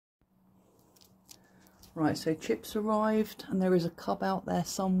Right, so Chip's arrived and there is a cub out there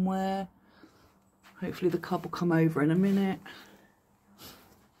somewhere. Hopefully the cub will come over in a minute.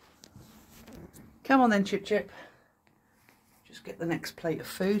 Come on then, Chip Chip. Just get the next plate of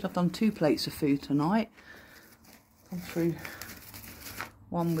food. I've done 2 plates of food tonight. Gone through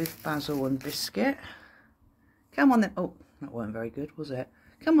one with Basil and Biscuit. Come on then. Oh, that wasn't very good, was it?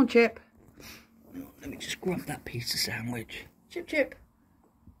 Come on, Chip. Let me just grab that piece of sandwich. Chip Chip.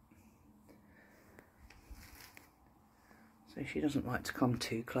 So she doesn't like to come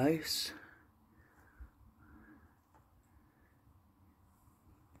too close.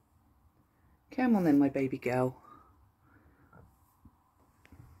 Come on then, my baby girl.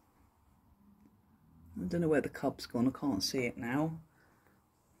 I don't know where the cub's gone, I can't see it now.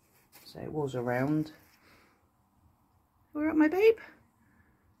 So it was around. All right, my babe?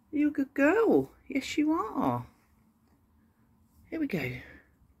 You're a good girl. Yes, you are. Here we go. Do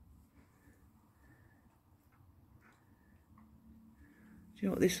you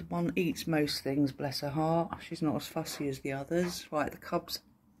know what, this one eats most things, bless her heart. She's not as fussy as the others. Right, the cub's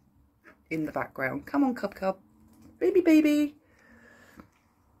in the background. Come on, cub. Baby, baby.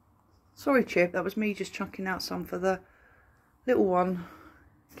 Sorry, Chip, that was me just chucking out some for the little one.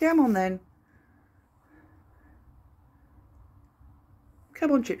 Come on then.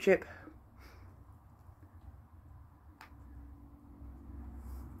 Come on, Chip Chip.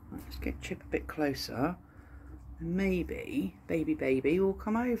 Right, let's get Chip a bit closer. And maybe baby will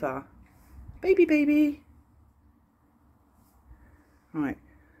come over. Baby. Right,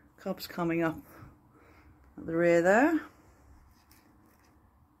 cub's coming up at the rear there.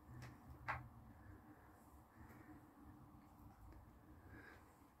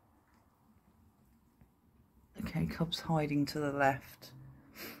 Okay, cub's hiding to the left.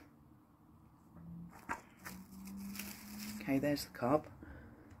 Okay, there's the cub.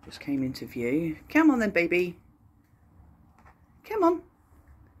 Just came into view. Come on then, baby. Come on.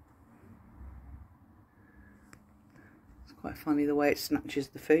 It's quite funny the way it snatches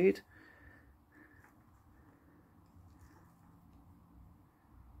the food.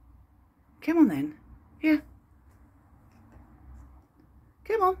 Come on then. Yeah.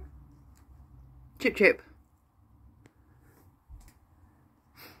 Come on. Chip Chip.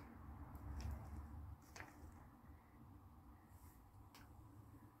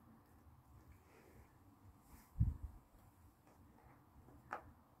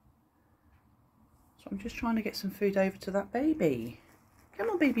 So I'm just trying to get some food over to that baby.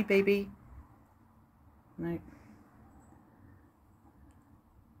 Come on, baby. No.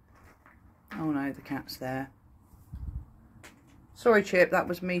 Oh no, the cat's there. Sorry, Chip, that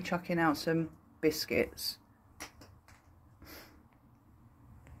was me chucking out some biscuits.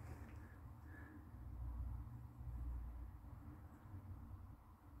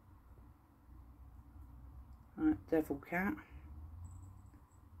 Right, devil cat.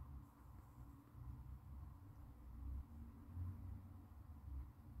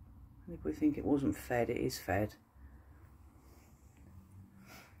 If we think it wasn't fed, it is fed.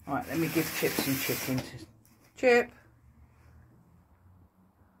 Right, let me give Chip some chicken. Chip!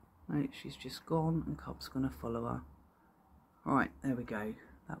 Right, she's just gone and Cub's going to follow her. Right, there we go.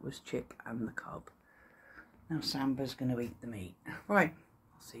 That was Chip and the cub. Now Samba's going to eat the meat. Right,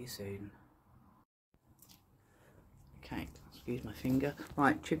 I'll see you soon. Okay, excuse my finger.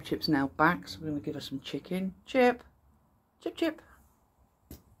 Right, Chip's now back, so we're going to give her some chicken. Chip! Chip!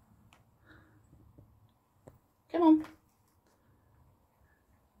 Come on.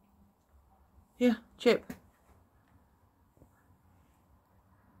 Yeah, Chip.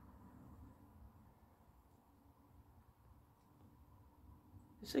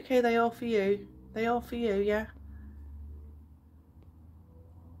 It's okay, they are for you. They are for you, yeah?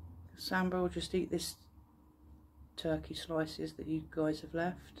 Samba will just eat this turkey slices that you guys have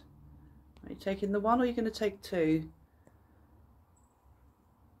left. Are you taking the one or are you going to take 2?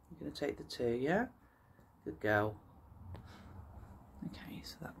 You're going to take the 2, yeah? Good girl. Okay,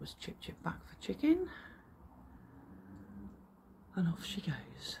 so that was Chip back for chicken. And off she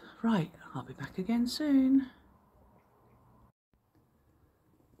goes. Right, I'll be back again soon.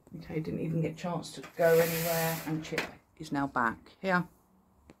 Okay, didn't even get a chance to go anywhere and Chip is now back. Here.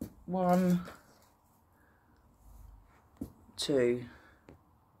 1, 2.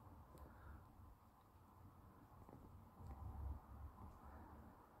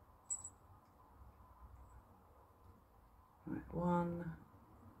 Right, 1.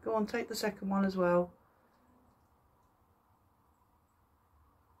 Go on, take the second one as well.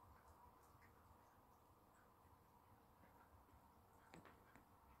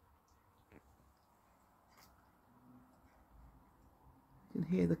 You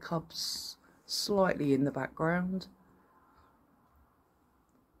can hear the cubs slightly in the background.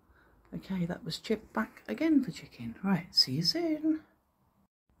 Okay, that was Chip back again for chicken. Right, see you soon.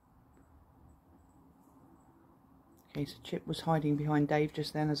 Okay, so Chip was hiding behind Dave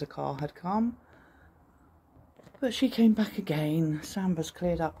just then as a car had come. But she came back again. Samba's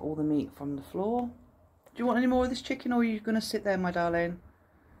cleared up all the meat from the floor. Do you want any more of this chicken, or are you going to sit there, my darling?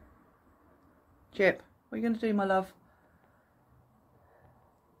 Chip, what are you going to do, my love?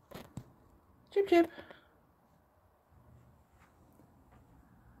 Chip, Chip.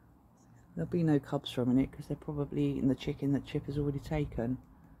 There'll be no cubs for a minute because they're probably eating the chicken that Chip has already taken.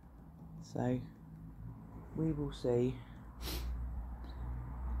 So, we will see.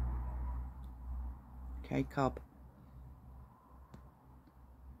 Okay, cub.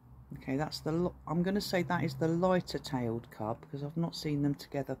 Okay, that's the, I'm going to say that is the lighter tailed cub because I've not seen them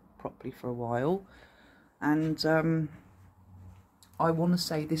together properly for a while. And I want to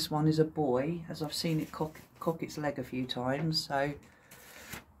say this one is a boy, as I've seen it cock its leg a few times. So,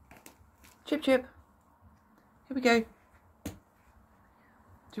 Chip, Chip, here we go. Do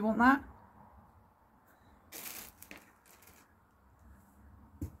you want that?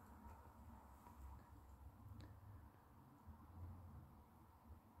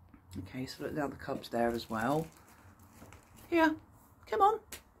 Okay, so look, now the cub's there as well. Here, come on.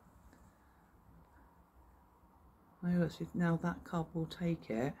 Oh, let's see, now that cub will take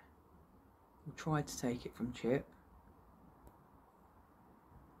it. We'll try to take it from Chip.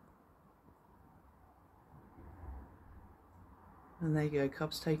 And there you go,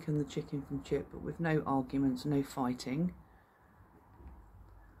 cub's taken the chicken from Chip, but with no arguments, no fighting.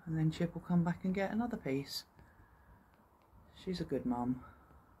 And then Chip will come back and get another piece. She's a good mum.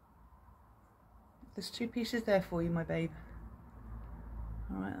 There's 2 pieces there for you, my babe.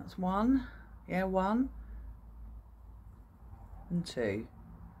 Alright, that's 1. Yeah, 1. And 2.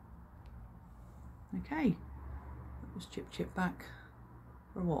 Okay. That was Chip back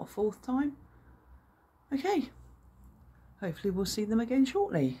for what, a 4th time? Okay. Hopefully we'll see them again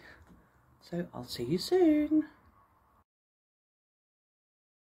shortly. So I'll see you soon.